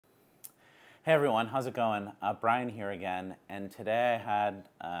Hey everyone, how's it going? Brian here again, and today I had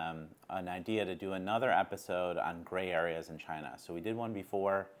an idea to do another episode on gray areas in China. So we did one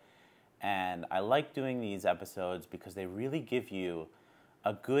before, and I like doing these episodes because they really give you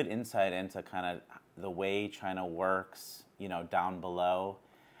a good insight into kind of the way China works, down below,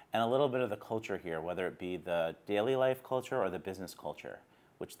 and a little bit of the culture here, whether it be the daily life culture or the business culture,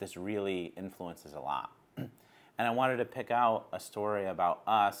 which this really influences a lot. And I wanted to pick out a story about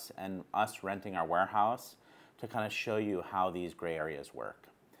us and us renting our warehouse to kind of show you how these gray areas work.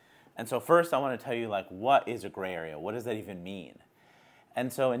 And so first I want to tell you, what is a gray area? What does that even mean?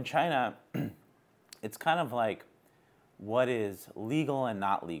 And so in China, it's kind of like what is legal and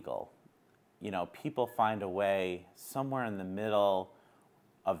not legal. People find a way somewhere in the middle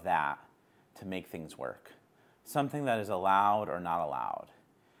of that to make things work. Something that is allowed or not allowed.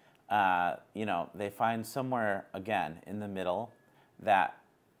 They find somewhere, again, in the middle that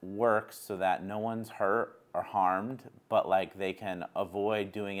works so that no one's hurt or harmed, but they can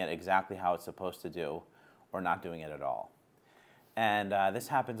avoid doing it exactly how it's supposed to do or not doing it at all. And this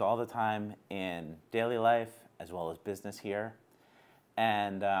happens all the time in daily life as well as business here.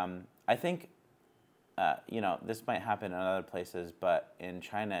 And I think, this might happen in other places, but in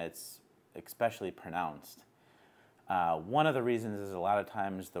China it's especially pronounced. One of the reasons is a lot of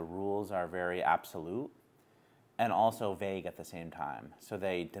times the rules are very absolute and also vague at the same time. So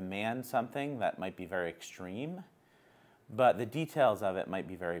they demand something that might be very extreme, but the details of it might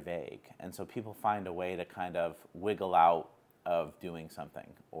be very vague. And so people find a way to kind of wiggle out of doing something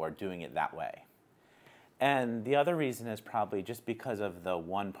or doing it that way. And the other reason is probably just because of the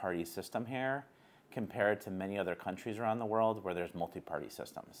one-party system here compared to many other countries around the world where there's multi-party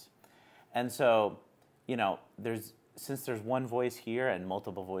systems. And so, since there's one voice here and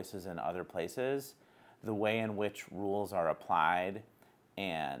multiple voices in other places, the way in which rules are applied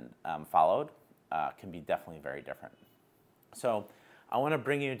and followed can be definitely very different. So I want to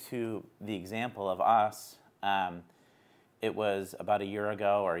bring you to the example of us. It was about a year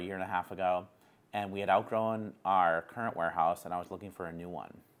ago or a year and a half ago, and we had outgrown our current warehouse, and I was looking for a new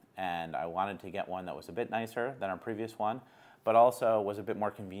one. And I wanted to get one that was a bit nicer than our previous one, but also was a bit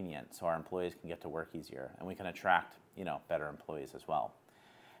more convenient so our employees can get to work easier and we can attract better employees as well.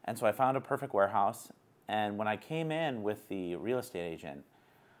 And so I found a perfect warehouse, and when I came in with the real estate agent,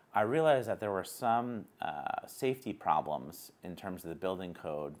 I realized that there were some safety problems in terms of the building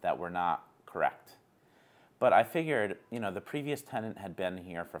code that were not correct. But I figured, the previous tenant had been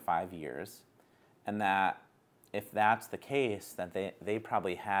here for 5 years, and that if that's the case, that they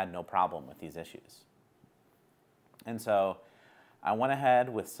probably had no problem with these issues. And so I went ahead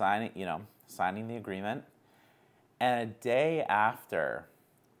with signing the agreement. And a day after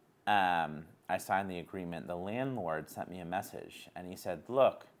I signed the agreement, the landlord sent me a message, and he said,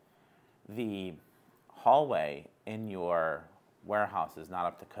 look, the hallway in your warehouse is not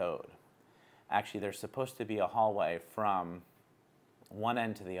up to code. Actually, there's supposed to be a hallway from one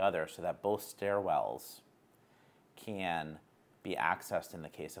end to the other so that both stairwells can be accessed in the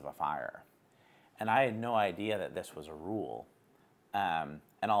case of a fire. And I had no idea that this was a rule. And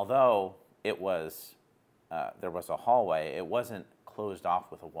although it was there was a hallway, it wasn't closed off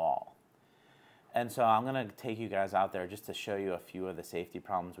with a wall. And so I'm going to take you guys out there just to show you a few of the safety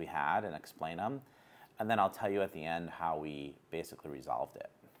problems we had and explain them. And then I'll tell you at the end how we basically resolved it.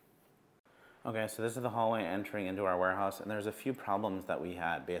 Okay, so this is the hallway entering into our warehouse, and there's a few problems that we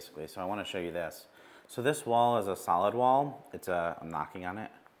had basically. So I want to show you this. So this wall is a solid wall. I'm knocking on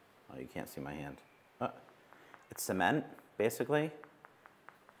it. Oh, you can't see my hand. It's cement, basically.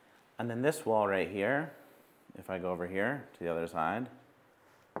 And then this wall right here, if I go over here to the other side,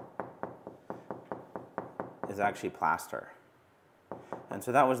 is actually plaster. And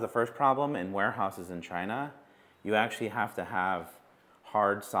so that was the first problem in warehouses in China. You actually have to have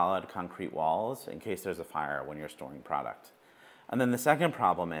hard, solid concrete walls in case there's a fire when you're storing product. And then the second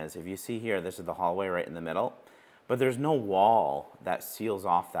problem is, if you see here, this is the hallway right in the middle, but there's no wall that seals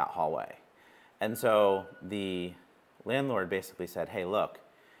off that hallway. And so the landlord basically said, hey, look,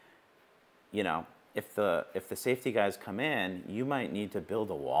 if the safety guys come in, you might need to build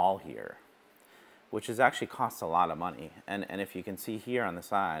a wall here, which is actually costs a lot of money. And if you can see here on the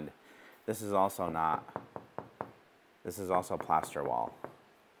side, this is also plaster wall.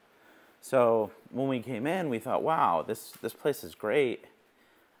 So when we came in, we thought, wow, this place is great.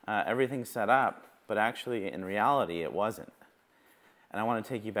 Everything's set up, but actually in reality, it wasn't. And I want to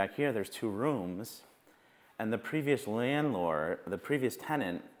take you back here. There's 2 rooms, and the previous landlord, the previous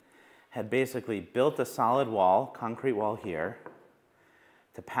tenant, had basically built a solid wall, concrete wall here,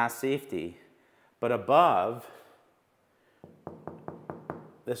 to pass safety, but above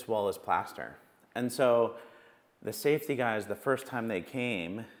this wall is plaster. And so the safety guys, the first time they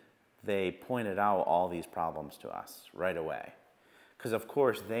came, they pointed out all these problems to us right away. Because of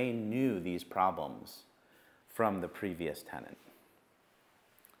course they knew these problems from the previous tenant.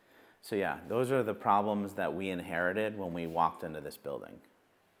 So yeah, those are the problems that we inherited when we walked into this building.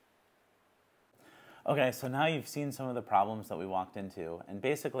 Okay, so now you've seen some of the problems that we walked into, and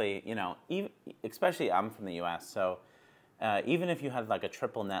basically, you know, especially I'm from the US, so even if you had like a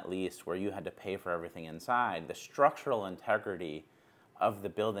triple net lease where you had to pay for everything inside, the structural integrity of the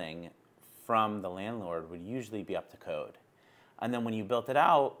building from the landlord would usually be up to code. And then when you built it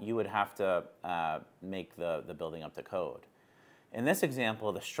out, you would have to make the building up to code. In this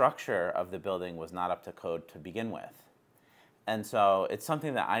example, the structure of the building was not up to code to begin with. And so it's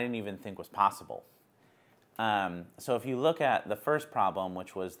something that I didn't even think was possible. So if you look at the first problem,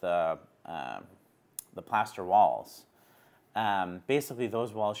 which was the plaster walls, basically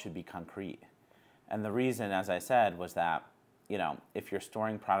those walls should be concrete. And the reason, as I said, was that, you know, if you're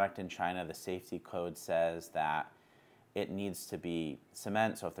storing product in China, the safety code says that it needs to be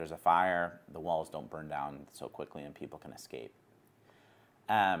cement, so if there's a fire, the walls don't burn down so quickly and people can escape.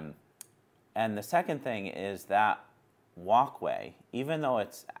 And the second thing is that walkway, even though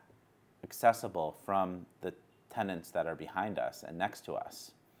it's accessible from the tenants that are behind us and next to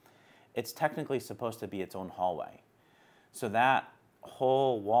us, it's technically supposed to be its own hallway. So that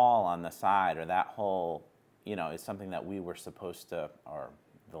whole wall on the side, or that whole, you know, is something that we were supposed to, or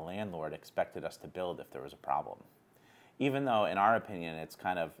the landlord expected us to build if there was a problem. Even though, in our opinion, it's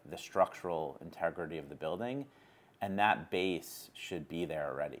kind of the structural integrity of the building, and that base should be there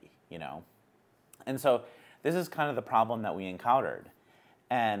already, you know? And so this is kind of the problem that we encountered.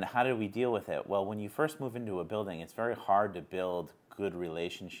 And how did we deal with it? Well, when you first move into a building, it's very hard to build good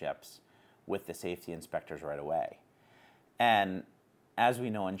relationships with the safety inspectors right away. And as we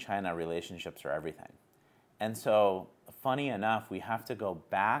know in China, relationships are everything. And so, funny enough, we have to go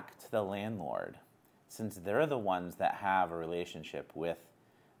back to the landlord, since they're the ones that have a relationship with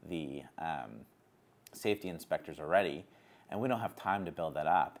the safety inspectors already, and we don't have time to build that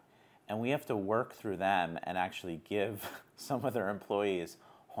up. And we have to work through them and actually give some of their employees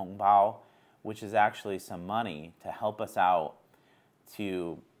hongbao, which is actually some money to help us out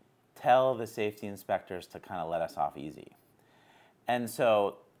to tell the safety inspectors to kind of let us off easy. And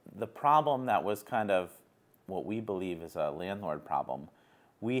so the problem that was kind of what we believe is a landlord problem,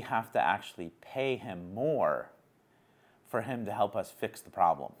 we have to actually pay him more for him to help us fix the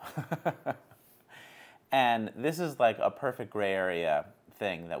problem. And this is like a perfect gray area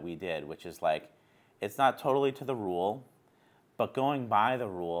thing that we did, which is like, it's not totally to the rule, but going by the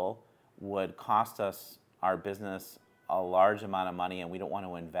rule would cost us, our business, a large amount of money, and we don't want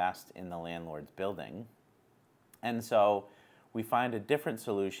to invest in the landlord's building. And so we find a different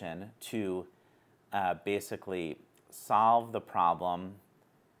solution to basically solve the problem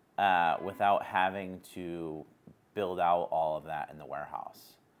without having to build out all of that in the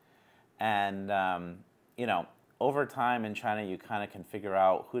warehouse. And, you know, over time in China, you kind of can figure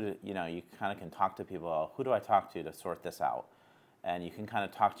out who to, you know, you kind of can talk to people, who do I talk to sort this out? And you can kind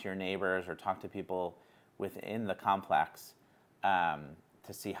of talk to your neighbors or talk to people within the complex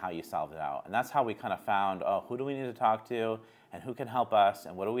to see how you solve it out. And that's how we kind of found, oh, who do we need to talk to, and who can help us,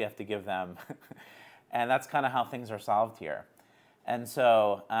 and what do we have to give them? And that's kind of how things are solved here. And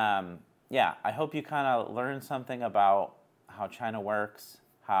so, yeah, I hope you kind of learned something about how China works,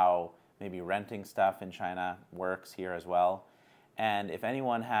 how maybe renting stuff in China works here as well. And if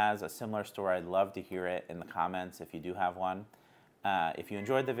anyone has a similar story, I'd love to hear it in the comments if you do have one. If you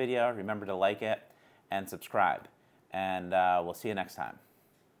enjoyed the video, remember to like it and subscribe. And we'll see you next time.